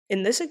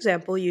In this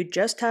example, you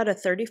just had a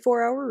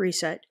 34-hour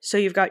reset, so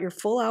you've got your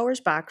full hours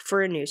back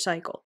for a new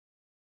cycle.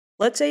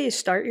 Let's say you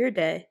start your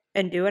day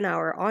and do an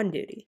hour on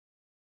duty.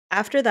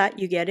 After that,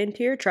 you get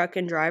into your truck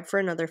and drive for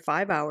another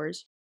 5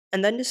 hours,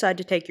 and then decide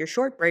to take your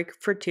short break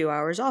for 2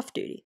 hours off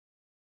duty.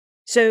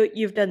 So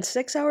you've done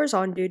 6 hours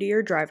on duty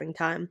or driving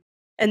time,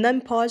 and then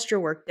paused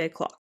your workday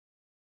clock.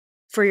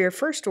 For your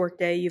first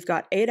workday, you've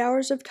got 8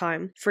 hours of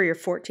time for your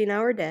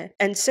 14-hour day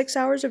and 6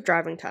 hours of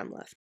driving time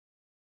left.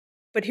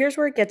 But here's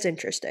where it gets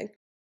interesting.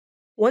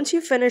 Once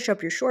you finish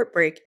up your short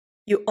break,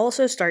 you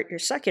also start your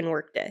second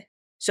workday,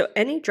 so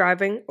any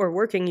driving or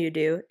working you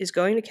do is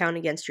going to count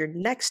against your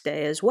next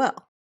day as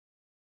well.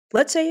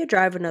 Let's say you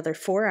drive another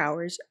 4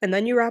 hours, and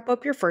then you wrap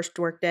up your first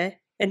workday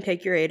and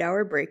take your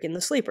 8-hour break in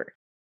the sleeper.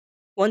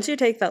 Once you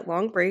take that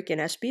long break in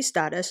SB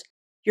status,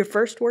 your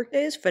first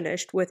workday is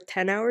finished with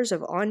 10 hours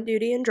of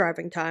on-duty and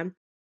driving time,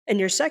 and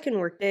your second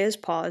workday is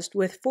paused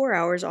with 4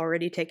 hours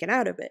already taken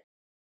out of it.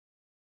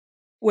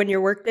 When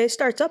your workday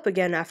starts up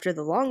again after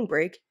the long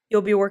break,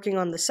 you'll be working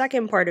on the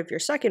second part of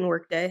your second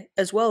workday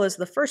as well as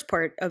the first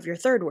part of your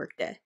third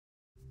workday.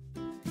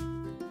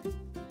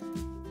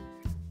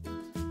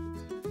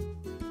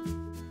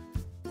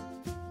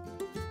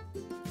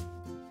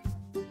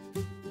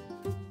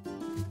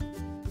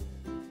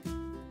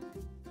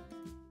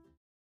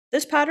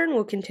 This pattern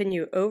will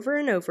continue over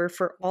and over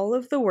for all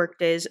of the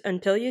workdays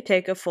until you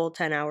take a full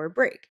 10-hour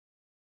break.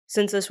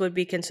 Since this would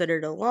be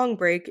considered a long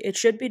break, it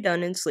should be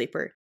done in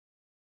sleeper.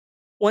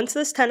 Once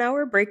this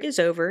 10-hour break is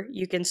over,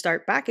 you can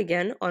start back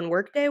again on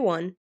workday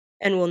 1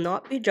 and will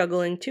not be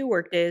juggling 2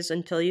 workdays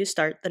until you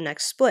start the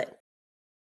next split.